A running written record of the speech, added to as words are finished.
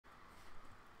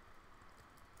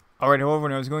Alright, hello everyone,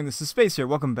 how's it going? This is Space here.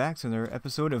 Welcome back to another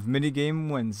episode of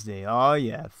Minigame Wednesday. Oh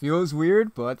yeah, feels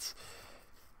weird, but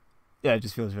yeah, it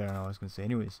just feels weird. I don't know what I was gonna say.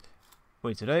 Anyways,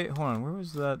 wait, did I? Hold on, where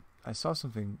was that? I saw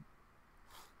something.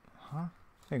 Huh?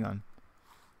 Hang on.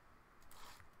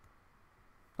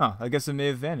 Oh, I guess it may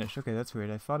have vanished. Okay, that's weird.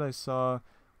 I thought I saw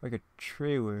like a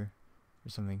trailer or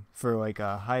something for like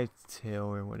a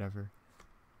hightail or whatever.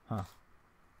 Huh.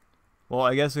 Well,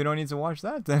 I guess we don't need to watch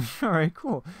that then. Alright,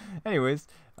 cool. Anyways,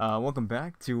 welcome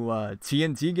back to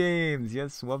TNT games.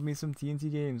 Yes, love me some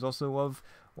TNT games. Also love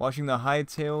watching the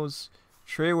Hightails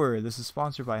trailer. This is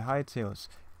sponsored by Hightails.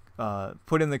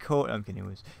 Put in the code. I'm kidding.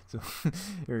 Anyways, so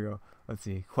here we go. Let's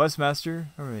see. Questmaster.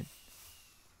 Alright.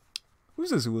 Who's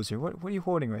this loser? What are you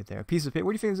holding right there? A piece of paper?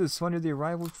 What do you think is this? Slender the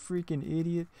Arrival? Freaking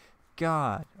idiot.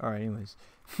 God. Alright, anyways.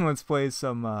 Let's play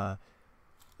some, well,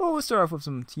 we'll start off with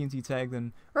some TNT Tag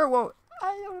then. Or, well,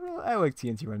 I don't know. I like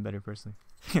TNT Run better, personally.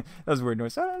 That was a weird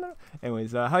noise. I don't know.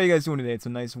 Anyways, how you guys doing today? It's a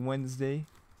nice Wednesday.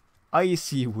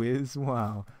 Icy Whiz.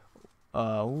 Wow.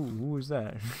 Who was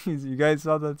that? You guys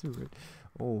saw that too, right?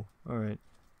 Oh, alright.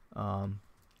 A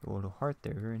little heart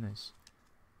there. Very nice.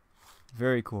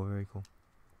 Very cool, very cool.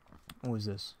 What was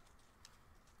this?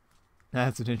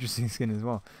 That's an interesting skin as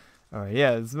well. Alright,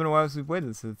 yeah, it's been a while since we played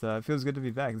this. It feels good to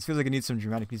be back. This feels like it needs some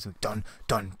dramatic music, like dun,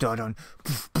 dun, dun, dun,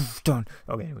 poof, poof, dun.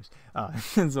 Okay, anyways.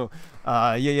 And so,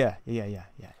 yeah.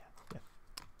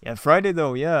 Yeah, Friday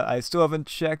though, yeah, I still haven't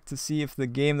checked to see if the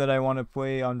game that I want to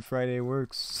play on Friday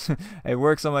works. It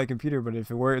works on my computer, but if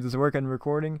does it work on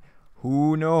recording?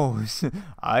 Who knows?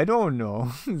 I don't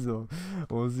know. So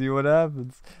we'll see what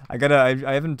happens. I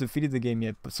haven't defeated the game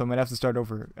yet, so I might have to start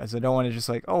over, as I don't want to just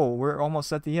like, oh, we're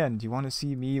almost at the end. Do you want to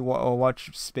see me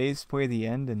watch Space play the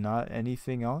end and not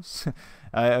anything else?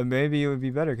 Maybe it would be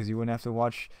better because you wouldn't have to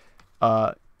watch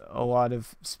a lot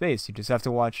of Space. You just have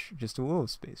to watch just a little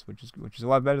Space, which is a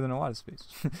lot better than a lot of Space.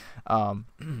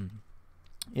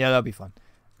 Yeah, that'd be fun.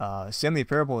 Stanley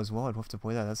Parable as well. I'd love to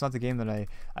play that. That's not the game that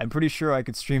I'm pretty sure I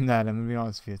could stream that. I'm gonna be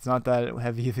honest with you. It's not that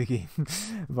heavy of a game,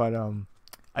 but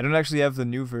I don't actually have the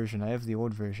new version. I have the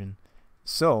old version,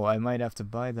 so I might have to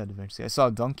buy that eventually. I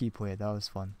saw Donkey play it. That was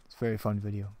fun. It's a very fun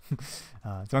video.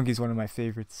 Donkey's one of my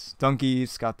favorites. Donkey,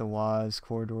 Scott the Woz,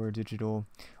 Corridor Digital.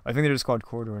 I think they're just called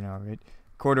Corridor now, right?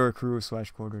 Corridor Crew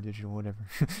 / Corridor Digital, whatever.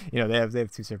 You know, they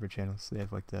have two separate channels. They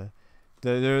have like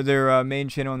their main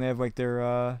channel, and they have like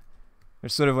their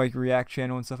sort of like React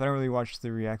channel and stuff. I don't really watch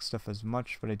the React stuff as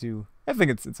much, but I do. I think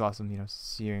it's awesome, you know,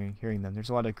 hearing them. There's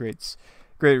a lot of great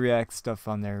React stuff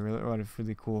on there. A lot of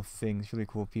really cool things, really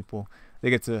cool people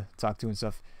they get to talk to and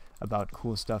stuff about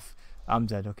cool stuff. I'm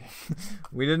dead. Okay,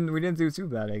 we didn't do too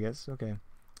bad, I guess. Okay,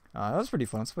 that was pretty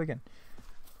fun. Let's play again.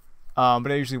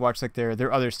 But I usually watch like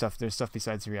their other stuff. Their stuff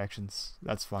besides the reactions.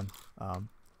 That's fun.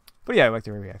 But yeah, I like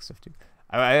their React stuff too.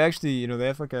 I actually, you know, they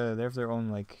have their own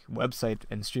like website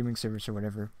and streaming service or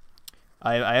whatever.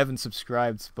 I haven't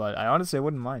subscribed, but I honestly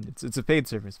wouldn't mind. It's a paid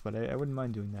service, but I wouldn't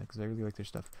mind doing that because I really like their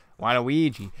stuff.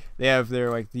 Waluigi, they have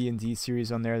their like D&D series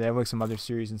on there. They have like some other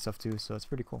series and stuff too, so it's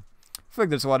pretty cool. I feel like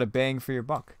there's a lot of bang for your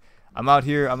buck. I'm out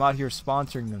here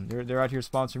sponsoring them. They're out here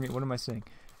sponsoring me. What am I saying?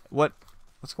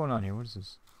 What's going on here? What is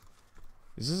this?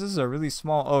 This is a really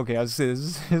small. Oh, okay, I was gonna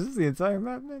say this is the entire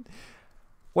map, man.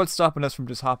 What's stopping us from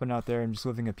just hopping out there and just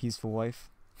living a peaceful life?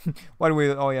 Why do we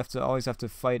always have to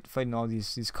fight in all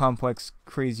these complex,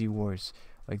 crazy wars?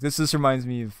 Like this reminds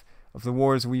me of the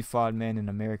wars we fought, man, in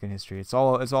American history. It's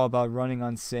all about running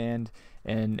on sand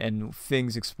and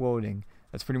things exploding.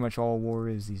 That's pretty much all war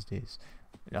is these days.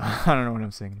 I don't know what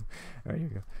I'm saying. All right, here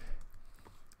we go.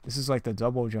 This is like the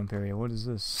double jump area. What is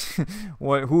this?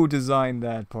 Who designed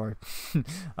that part?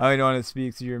 I don't want to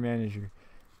speak to your manager.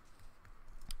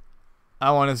 I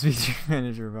want to speak to your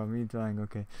manager about me dying.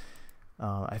 Okay.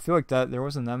 I feel like there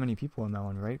wasn't that many people in that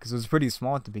one, right? Because it was pretty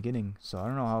small at the beginning, so I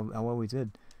don't know how well we did.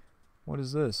 What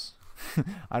is this?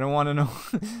 I don't want to know.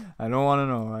 I don't want to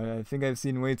know. I think I've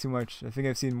seen way too much. I think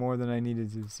I've seen more than I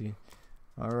needed to see.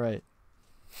 All right.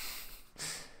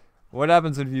 What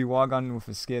happens if you log on with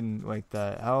a skin like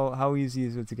that? How easy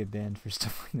is it to get banned for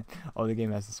stuff like that? Oh, the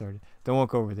game hasn't started. Don't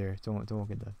look over there. Don't look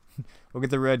at that. Look at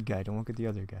the red guy. Don't look at the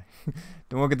other guy.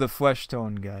 Don't look at the flesh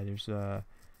tone guy. There's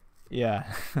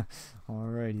yeah.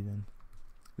 Alrighty then.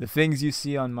 The things you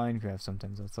see on Minecraft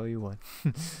sometimes. I'll tell you what.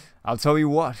 I'll tell you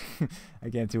what. I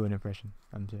can't do an impression.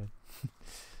 I'm dead.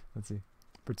 Let's see.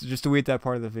 But just to wait that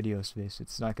part of the video, Space.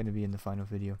 It's not going to be in the final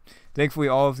video. Thankfully,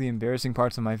 all of the embarrassing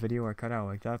parts of my video are cut out,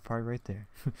 like that part right there.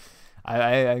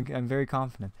 I'm very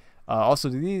confident. Also,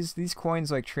 do these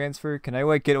coins like transfer? Can I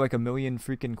like get like 1,000,000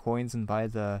 freaking coins and buy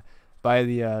the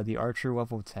Archer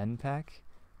level 10 pack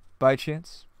by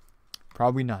chance?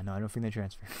 Probably not. No, I don't think they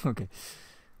transfer. Okay.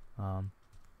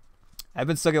 I've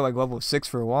been stuck at like level 6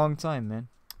 for a long time, man.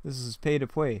 This is pay to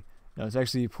play. No, it's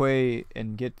actually play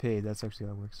and get paid. That's actually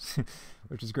how it works,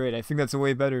 which is great. I think that's a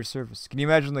way better service. Can you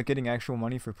imagine like getting actual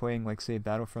money for playing like say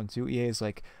Battlefront 2? EA is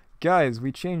like, guys,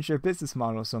 we changed our business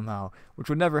model somehow, which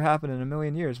would never happen in a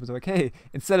million years. But they're like, hey,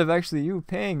 instead of actually you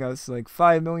paying us like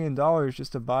 $5 million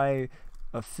just to buy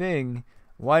a thing,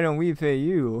 why don't we pay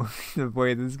you to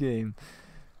play this game?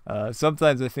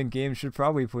 Sometimes I think games should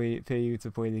probably pay you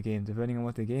to play the game, depending on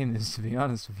what the game is. To be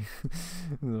honest with you,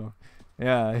 so,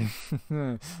 yeah,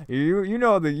 you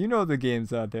know the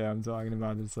games out there I'm talking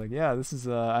about. It's like, yeah, this is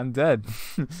I'm dead.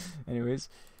 Anyways,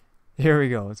 here we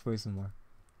go. Let's play some more.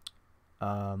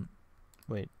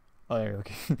 Wait. Oh, there.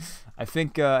 Okay. I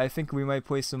think we might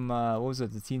play some. What was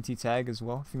it? The TNT Tag as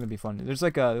well. I think that'd be fun. There's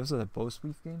like a bow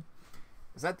sweep game.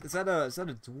 Is that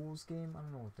a duels game? I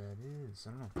don't know what that is.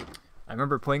 I don't know. I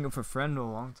remember playing it with a friend a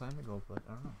long time ago, but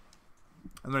I don't know.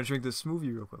 I'm gonna drink this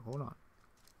smoothie real quick. Hold on.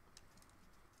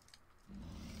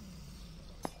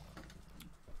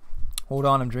 Hold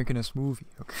on, I'm drinking a smoothie.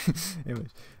 Okay.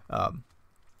 Anyways,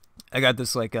 I got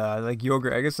this like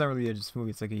yogurt. I guess not really a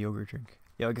smoothie. It's like a yogurt drink.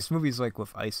 Yeah, like a smoothie is like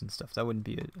with ice and stuff. That wouldn't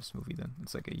be a smoothie then.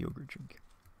 It's like a yogurt drink.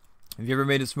 Have you ever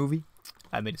made a smoothie?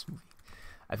 I made a smoothie.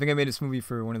 I think I made a smoothie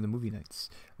for one of the movie nights.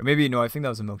 Or maybe, no, I think that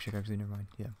was a milkshake, actually. Never mind.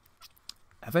 Yeah.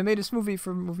 Have I made a smoothie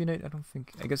for movie night? I don't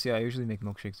think. I guess, yeah, I usually make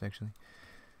milkshakes, actually.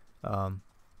 The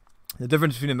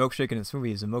difference between a milkshake and a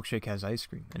smoothie is a milkshake has ice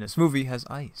cream, and a smoothie has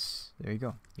ice. There you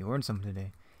go. You learned something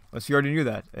today. Unless you already knew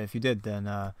that. If you did,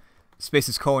 then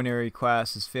Space's culinary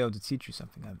class has failed to teach you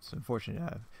something. That's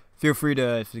unfortunate. Feel free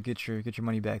to get your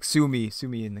money back. Sue me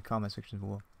in the comment section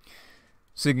below,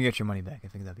 so you can get your money back. I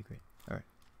think that'd be great. All right.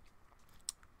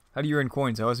 How do you earn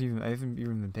coins? I haven't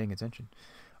even been paying attention.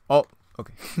 Oh,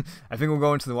 okay. I think we'll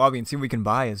go into the lobby and see what we can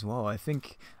buy as well. I'm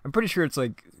pretty sure it's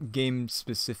like game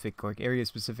specific, like area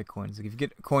specific coins. Like if you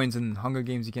get coins in Hunger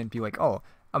Games, you can't be like, oh,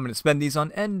 I'm gonna spend these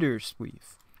on Ender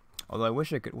Spleef. Although I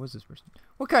wish I could. What was this person?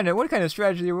 What kind of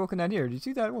strategy are we looking at here? Did you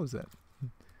see that? What was that?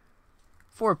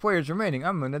 4 players remaining.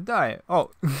 I'm gonna die.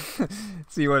 Oh,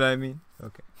 see what I mean?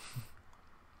 Okay.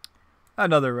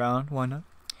 Another round. Why not?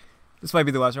 This might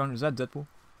be the last round. Is that Deadpool?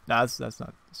 Nah, that's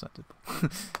not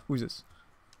Deadpool. Who's this?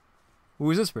 Who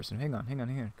is this person? Hang on.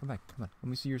 Come back. Let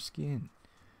me see your skin.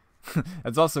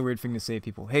 That's also a weird thing to say to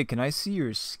people. Hey, can I see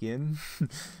your skin?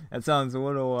 That sounds a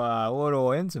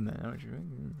little intimate. Don't you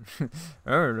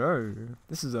think?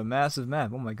 This is a massive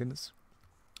map. Oh my goodness.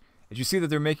 Did you see that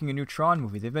they're making a new Tron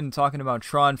movie? They've been talking about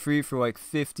Tron Free for like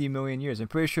 50 million years. I'm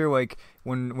pretty sure like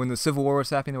when the Civil War was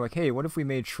happening, they're like, hey, what if we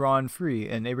made Tron Free?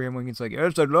 And Abraham Lincoln's like,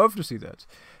 yes, I'd love to see that.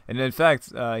 And in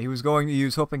fact, he was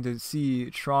hoping to see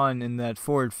Tron in that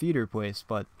Ford Theater place,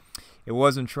 but it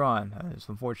wasn't Tron. It's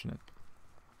unfortunate.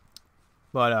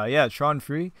 But yeah, Tron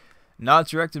Free, not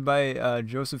directed by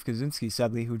Joseph Kosinski,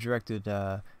 sadly, who directed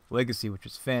Legacy, which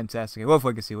is fantastic. I love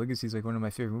Legacy. Legacy is like one of my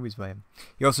favorite movies by him.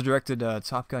 He also directed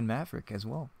Top Gun Maverick as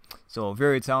well. So a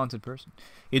very talented person.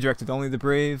 He directed Only the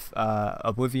Brave,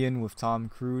 Oblivion with Tom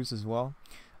Cruise as well.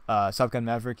 Top Gun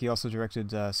Maverick. He also directed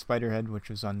Spiderhead, which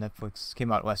was on Netflix.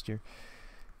 Came out last year.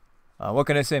 What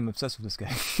can I say? I'm obsessed with this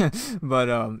guy.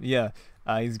 But yeah,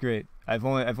 he's great. I've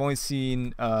only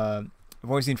seen 3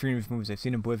 movies. I've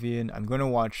seen Oblivion. I'm gonna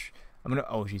watch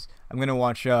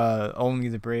Only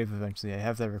the Brave eventually. I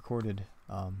have that recorded.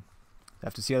 I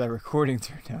have to see how that recording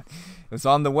turned out. It was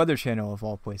on the Weather Channel of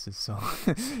all places, so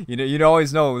you'd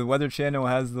always know the Weather Channel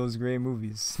has those great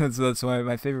movies. That's why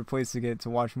my favorite place to get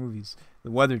to watch movies, the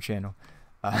Weather Channel.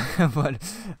 But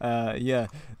yeah,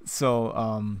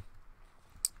 so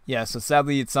so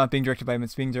sadly it's not being directed by him.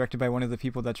 It's being directed by one of the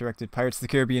people that directed Pirates of the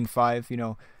Caribbean 5.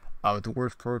 The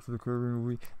worst Pirates of the Caribbean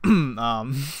movie.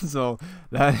 So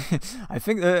that I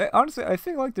think honestly, I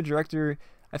think like the director.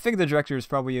 I think the director is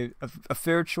probably a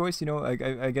fair choice.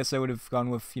 I guess I would have gone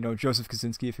with Joseph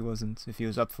Kosinski if he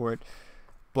was up for it.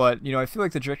 But I feel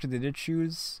like the director they did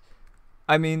choose.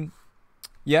 I mean,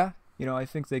 yeah, I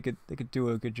think they could do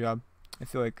a good job. I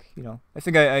feel like I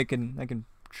think I can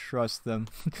trust them,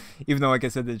 even though like I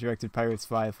said they directed Pirates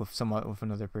 5 with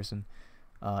another person.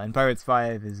 And Pirates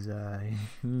 5 is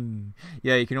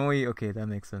yeah, you can only that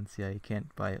makes sense. Yeah, you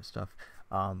can't buy stuff.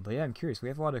 But yeah, I'm curious. We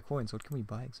have a lot of coins. What can we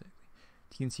buy exactly?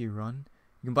 TNT Run.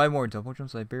 You can buy more double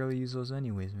jumps. I barely use those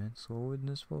anyways, man. Slow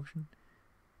witness potion.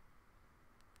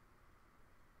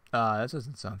 That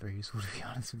doesn't sound very useful, to be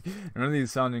honest with you. None of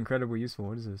these sound incredibly useful.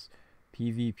 What is this?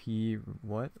 PvP.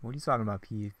 What are you talking about?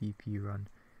 PvP Run.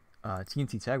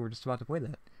 TNT Tag. We're just about to play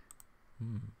that.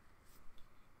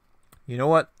 You know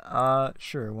what?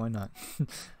 Sure, why not?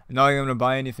 Not like I'm gonna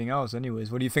buy anything else, anyways.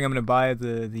 What do you think I'm gonna buy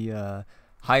the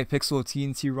high pixel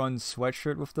TNT Run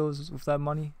sweatshirt with that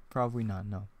money? Probably not.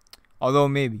 No. Although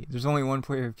maybe there's only one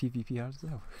player of PvP. How does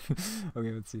that work?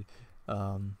 Okay, let's see.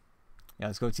 Yeah,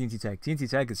 let's go TNT Tag. TNT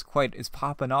Tag is it's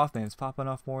popping off, man. It's popping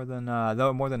off more than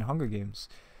Hunger Games.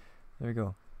 There we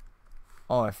go.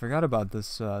 Oh, I forgot about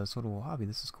this little lobby.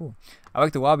 This is cool. I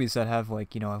like the lobbies that have like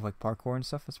parkour and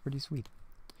stuff. That's pretty sweet.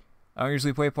 I don't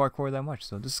usually play parkour that much,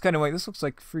 so this is kind of like, this looks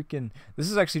like freaking, this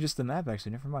is actually just the map,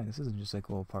 actually, never mind, this isn't just like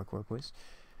a little parkour place.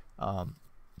 But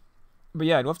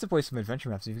yeah, I'd love to play some adventure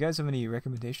maps. If you guys have any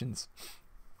recommendations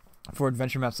for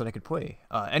adventure maps that I could play,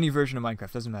 any version of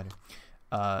Minecraft, doesn't matter.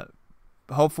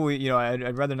 Hopefully, you know,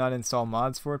 I'd rather not install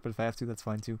mods for it, but if I have to, that's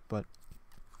fine too. But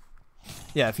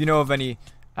yeah, if you know of any,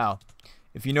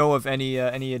 if you know of any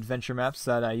adventure maps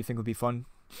that you think would be fun,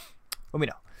 let me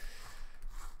know.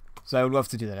 So I would love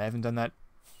to do that. I haven't done that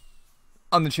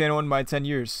on the channel in my 10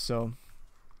 years, so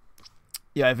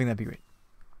yeah, I think that'd be great.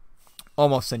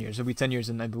 Almost 10 years. It'll be 10 years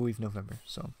in, I believe, November,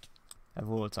 so I have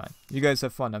a little time. You guys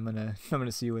have fun. I'm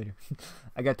gonna see you later.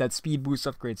 I got that speed boost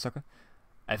upgrade, sucker.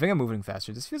 I think I'm moving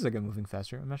faster. This feels like I'm moving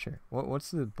faster. I'm not sure.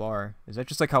 What's the bar? Is that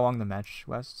just like how long the match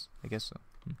lasts? I guess so.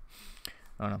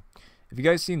 I don't know. Have you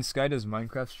guys seen Sky Does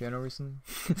Minecraft's channel recently?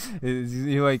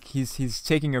 He's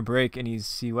taking a break and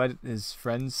he let his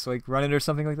friends like run it or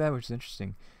something like that, which is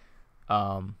interesting.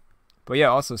 But yeah,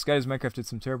 also Sky Does Minecraft did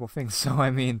some terrible things, so I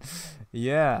mean,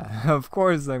 yeah, of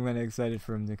course I'm kinda excited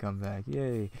for him to come back.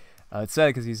 Yay. It's sad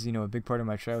because he's, you know, a big part of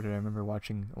my childhood. I remember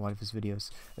watching a lot of his videos,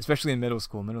 especially in middle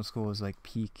school. Middle school was like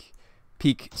peak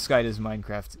Sky Does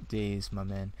Minecraft days, my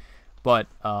man. But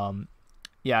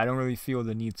yeah, I don't really feel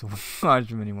the need to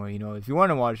watch him anymore. You know, if you want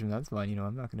to watch him, that's fine. You know,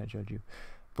 I'm not gonna judge you.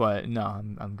 But no,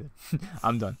 I'm good.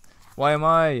 I'm done. Why am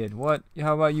I it? What?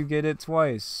 How about you get it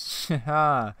twice?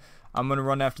 Ha! I'm gonna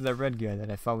run after that red guy that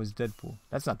I thought was Deadpool.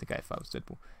 That's not the guy I thought was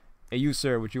Deadpool. Hey, you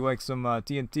sir, would you like some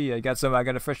TNT? I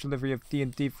got a fresh delivery of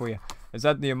TNT for you. Is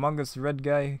that the Among Us red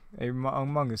guy?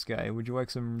 Among Us guy? Would you like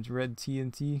some red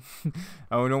TNT?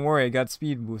 Oh, don't worry, I got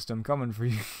speed boost. I'm coming for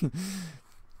you.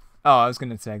 Oh, I was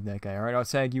gonna tag that guy. Alright, I'll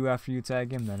tag you after you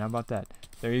tag him then. How about that?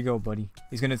 There you go, buddy.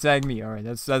 He's gonna tag me. Alright,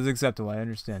 that's acceptable. I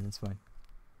understand. That's fine.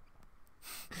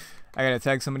 I gotta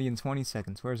tag somebody in 20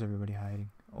 seconds. Where's everybody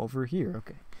hiding? Over here.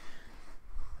 Okay.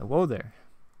 Hello there.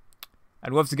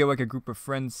 I'd love to get like a group of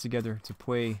friends together to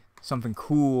play something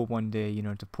cool one day. You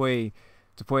know, to play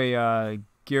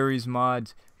Gary's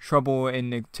mod Trouble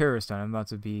in the Terroristan. I'm about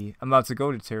to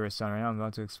go to Terroristan right now. I'm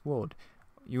about to explode.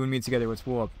 You and me together. Let's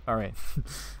blow up. All right.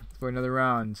 For another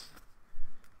round.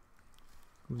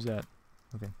 Who's that?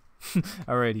 Okay.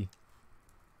 Alrighty.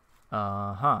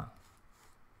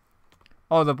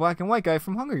 Oh, the black and white guy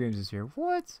from Hunger Games is here.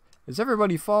 What? Is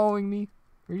everybody following me?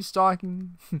 Are you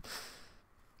stalking me?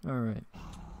 Alright.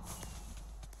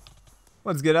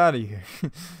 Let's get out of here.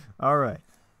 Alright.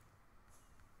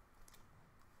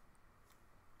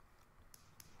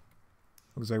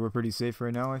 Looks like we're pretty safe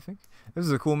right now, I think. This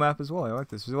is a cool map as well. I like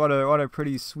this. There's a lot of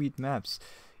pretty sweet maps.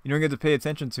 You don't get to pay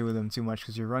attention to them too much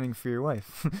because you're running for your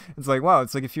life. It's like, wow,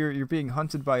 it's like if you're being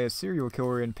hunted by a serial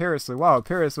killer in Paris. Like, wow,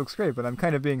 Paris looks great, but I'm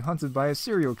kind of being hunted by a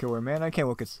serial killer, man. I can't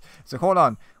look at... It's like, hold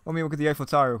on. Let me look at the Eiffel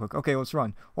Tower real quick. Okay, let's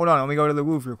run. Hold on, let me go to the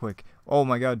Louvre real quick. Oh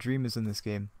my god, Dream is in this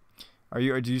game. Do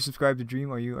you subscribe to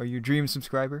Dream? Are you a Dream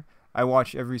subscriber? I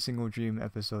watch every single Dream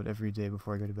episode every day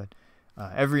before I go to bed.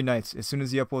 Every night, as soon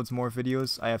as he uploads more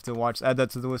videos, I have to add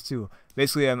that to the list too.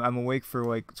 Basically, I'm awake for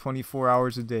like 24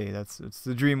 hours a day. It's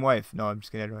the Dream wife. No, I'm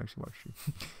just kidding. I don't actually watch Dream.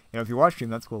 You know, if you watch Dream,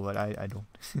 that's cool, but I don't.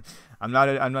 I'm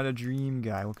not a Dream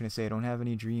guy. What can I say? I don't have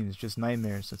any dreams. Just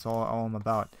nightmares. That's all I'm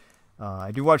about.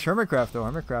 I do watch Hermitcraft though.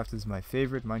 Hermitcraft is my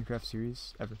favorite Minecraft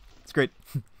series ever. It's great.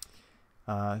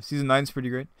 Season 9 is pretty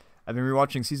great. I've been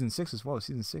rewatching Season 6 as well.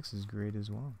 Season 6 is great as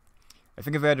well. I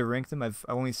think if I had to rank them, I've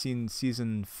only seen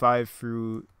Season 5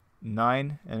 through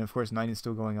 9, and of course 9 is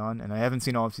still going on, and I haven't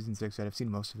seen all of Season 6 yet. I've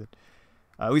seen most of it.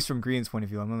 At least from Green's point of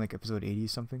view. I'm on like episode 80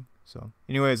 something. So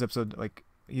anyways, episode like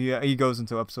he goes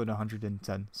into episode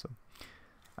 110. So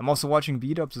I'm also watching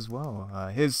B-Dubs as well.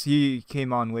 He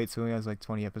came on late, so he has like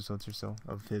 20 episodes or so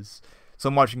of his. So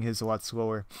I'm watching his a lot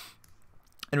slower.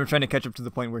 And we're trying to catch up to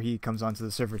the point where he comes onto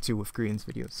the server too with Green's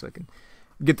videos, so I can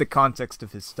get the context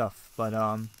of his stuff. But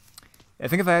I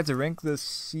think if I had to rank the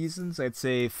seasons, I'd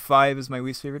say 5 is my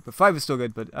least favorite. But 5 is still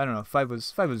good. But I don't know, 5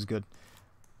 was good.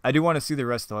 I do want to see the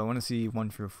rest though. I want to see 1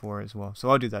 through 4 as well. So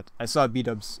I'll do that. I saw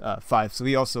B-Dub's 5, so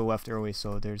he also left early,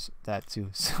 so there's that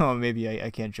too. So maybe I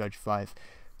can't judge 5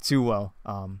 too well.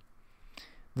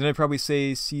 Then I'd probably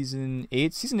say season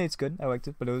 8. Season 8's good. I liked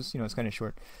it, but it was, you know, it's kind of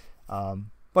short.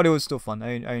 but it was still fun.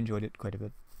 I enjoyed it quite a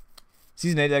bit.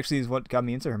 Season 8 actually is what got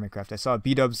me into Hermitcraft. I saw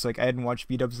B-dubs, like I hadn't watched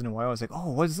B-dubs in a while. I was like,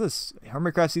 oh, what is this?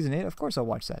 Hermitcraft Season 8? Of course I'll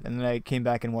watch that. And then I came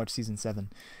back and watched Season 7.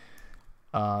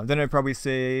 Then I'd probably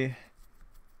say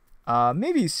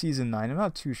maybe Season 9. I'm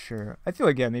not too sure. I feel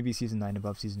like, yeah, maybe Season 9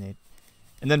 above Season 8.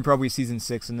 And then probably Season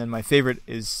 6. And then my favorite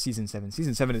is Season 7.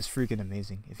 Season 7 is freaking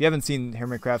amazing. If you haven't seen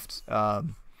Hermitcraft,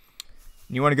 and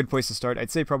you want a good place to start, I'd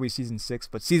say probably Season 6.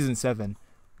 But Season 7,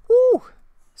 woo!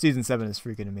 Season 7 is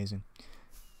freaking amazing.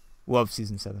 Love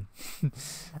Season 7.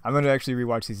 I'm going to actually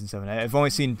rewatch Season 7. I've only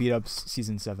seen Beat-Ups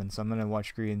Season 7, so I'm going to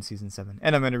watch Green Season 7.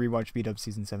 And I'm going to rewatch Beat-Ups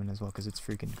Season 7 as well, because it's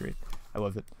freaking great. I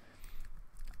love it.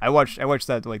 I watched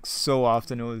that like so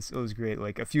often. It was great.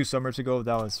 Like a few summers ago,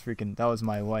 that was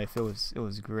my life. It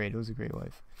was great. It was a great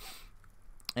life.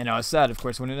 And I was sad, of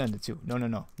course, when it ended too.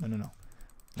 No.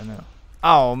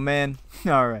 Oh man.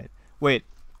 All right. Wait.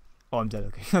 Oh, I'm dead.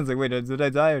 Okay. I was like, wait, did I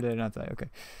die or did I not die? Okay.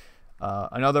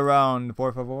 Another round,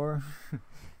 por favor.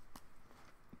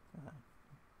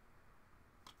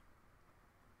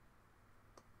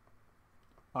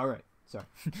 All right. Sorry.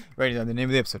 Writing down the name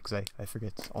of the episode because I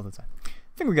forget all the time.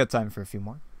 I think we got time for a few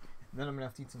more. Then I'm gonna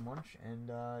have to eat some lunch and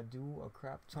do a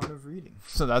crap ton of reading.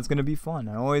 So that's gonna be fun.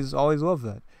 I always love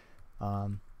that.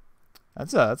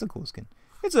 That's a cool skin.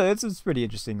 It's pretty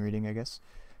interesting reading, I guess.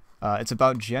 It's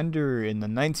about gender in the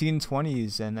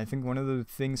 1920s, and I think one of the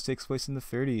things takes place in the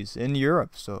 30s in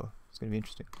Europe, so it's gonna be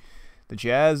interesting. The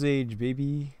Jazz Age,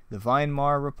 baby. The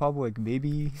Weimar Republic,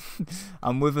 baby.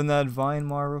 I'm living that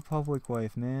Weimar Republic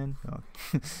life, man.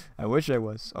 Oh. I wish I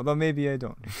was, although maybe I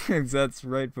don't. That's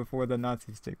right before the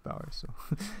Nazis take power, so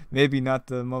maybe not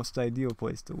the most ideal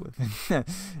place to live in.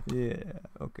 Yeah,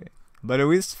 okay. But at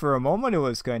least for a moment it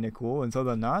was kind of cool until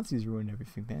the Nazis ruined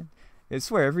everything, man. I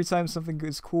swear, every time something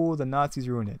is cool, the Nazis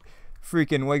ruin it.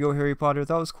 Freaking Lego Harry Potter,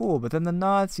 that was cool, but then the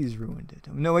Nazis ruined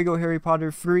it. No Lego Harry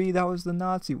Potter free, that was the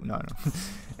Nazi. No.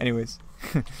 Anyways,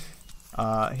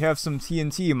 have some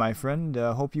TNT, my friend.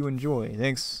 Hope you enjoy.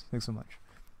 Thanks so much.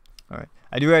 Alright,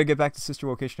 I do gotta get back to Sister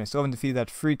Location. I still haven't defeated that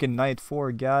freaking Night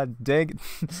 4. God dang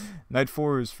it. Night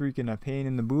 4 is freaking a pain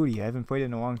in the booty. I haven't played it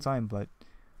in a long time, but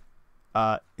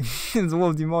it's a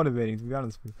little demotivating, to be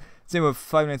honest with you. Same with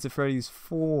Five Nights at Freddy's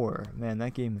 4. Man,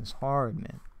 that game is hard,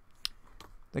 man.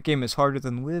 That game is harder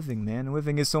than living, man.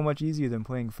 Living is so much easier than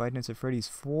playing Five Nights at Freddy's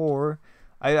 4.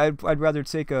 I'd rather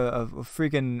take a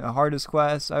freaking hardest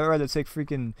class. I'd rather take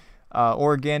freaking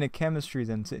organic chemistry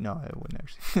than no, I wouldn't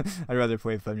actually. I'd rather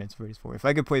play Five Nights at Freddy's 4. If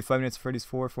I could play Five Nights at Freddy's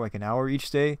 4 for like an hour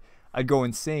each day, I'd go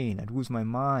insane. I'd lose my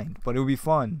mind. But it would be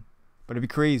fun. But it'd be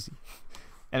crazy.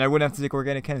 And I wouldn't have to take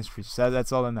organic chemistry. So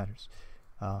that's all that matters.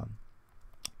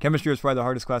 Chemistry was probably the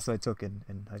hardest class that I took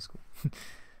in high school.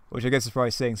 Which I guess is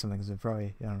probably saying something, because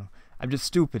I don't know. I'm just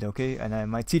stupid, okay?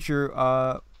 And my teacher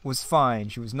was fine.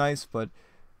 She was nice, but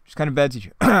she's kind of bad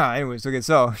teacher. Anyways, okay,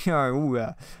 so,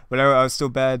 but I was still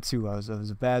bad, too. I was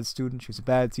a bad student. She was a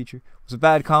bad teacher. It was a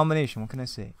bad combination. What can I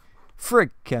say? Frick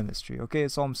chemistry, okay?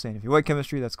 That's all I'm saying. If you like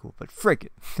chemistry, that's cool. But frick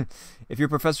it. If you're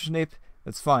Professor Snape,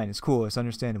 that's fine. It's cool. It's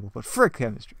understandable. But frick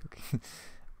chemistry, okay?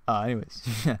 Anyways,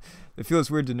 it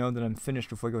feels weird to know that I'm finished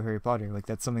with Lego Harry Potter. Like,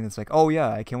 that's something that's like, oh yeah,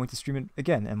 I can't wait to stream it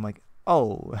again. And I'm like,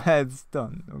 oh, it's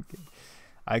done. Okay.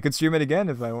 I could stream it again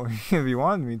if you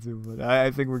wanted me to, but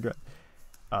I think we're good.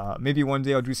 Maybe one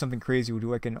day I'll do something crazy. We'll do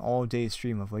like an all-day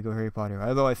stream of Lego Harry Potter.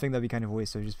 Although I think that'd be kind of a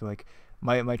waste. I'd just be like,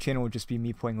 my channel would just be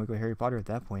me playing Lego Harry Potter at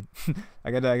that point.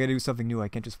 I gotta do something new. I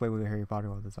can't just play Lego Harry Potter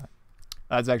all the time.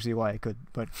 That's actually why I could,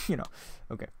 but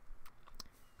okay.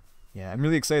 Yeah, I'm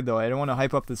really excited though. I don't want to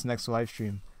hype up this next live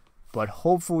stream, but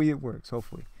hopefully it works.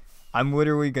 Hopefully. I'm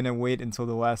literally going to wait until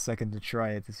the last second to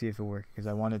try it to see if it works, because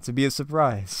I want it to be a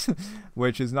surprise,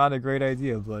 which is not a great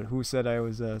idea, but who said I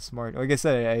was smart? Like I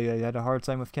said, I had a hard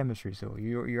time with chemistry, so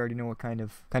you already know what kind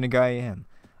of guy I am.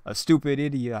 A stupid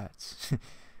idiot,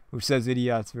 who says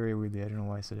idiots very weirdly. I don't know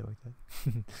why I said it like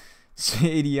that.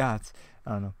 Idiots.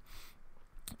 I don't know.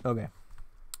 Okay.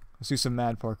 Let's do some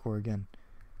mad parkour again.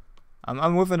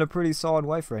 I'm living a pretty solid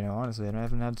life right now, honestly. I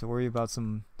haven't had to worry about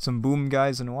some boom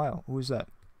guys in a while. Who is that?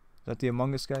 Is that the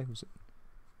Among Us guy? Who's it?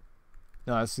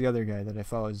 No, that's the other guy that I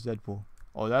follow as Deadpool.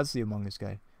 Oh, that's the Among Us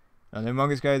guy. No, the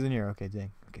Among Us guy is in here. Okay,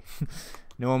 dang. Okay.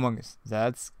 No Among Us.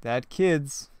 That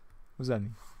kids. What does that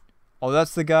mean? Oh,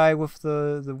 that's the guy with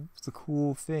the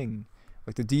cool thing.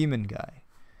 Like the demon guy.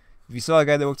 If you saw a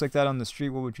guy that looks like that on the street,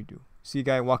 what would you do? See a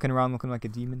guy walking around looking like a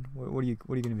demon? What are you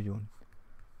gonna be doing?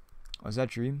 Oh, is that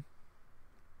Dream?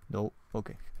 Nope.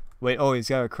 Okay. Wait. Oh, he's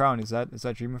got a crown. Is that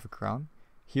Dream with a crown?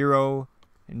 Hero,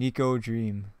 Nico,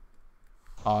 Dream.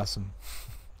 Awesome.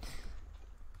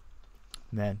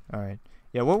 Man. All right.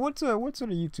 Yeah, what sort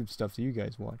of YouTube stuff do you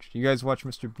guys watch? Do you guys watch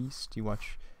Mr. Beast? Do you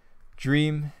watch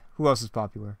Dream? Who else is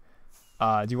popular?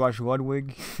 Do you watch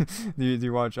Ludwig? do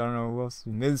you watch, I don't know, who else?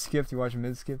 Midskip? Do you watch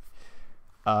Midskip?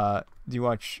 Do you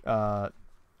watch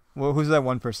well, who's that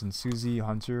one person? Susie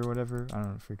Hunter or whatever? I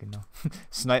don't freaking know.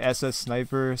 SS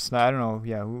Sniper. I don't know.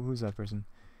 Yeah, who's that person?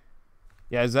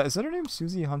 Yeah, is that her name?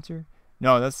 Susie Hunter?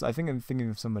 No, I think I'm thinking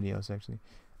of somebody else actually.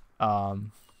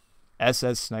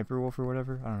 SS Sniper Wolf or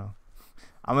whatever. I don't know.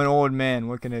 I'm an old man.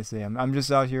 What can I say? I'm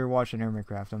just out here watching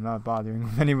Hermitcraft. I'm not bothering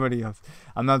with anybody else.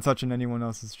 I'm not touching anyone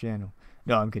else's channel.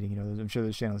 No, I'm kidding. You know, I'm sure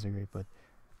those channels are great,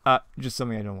 but just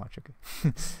something I don't watch.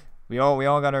 Okay. We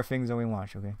all got our things that we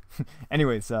watch. Okay.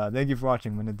 Anyways, thank you for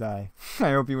watching. I'm gonna die.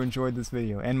 I hope you enjoyed this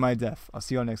video and my death. I'll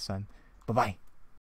see you all next time. Bye bye.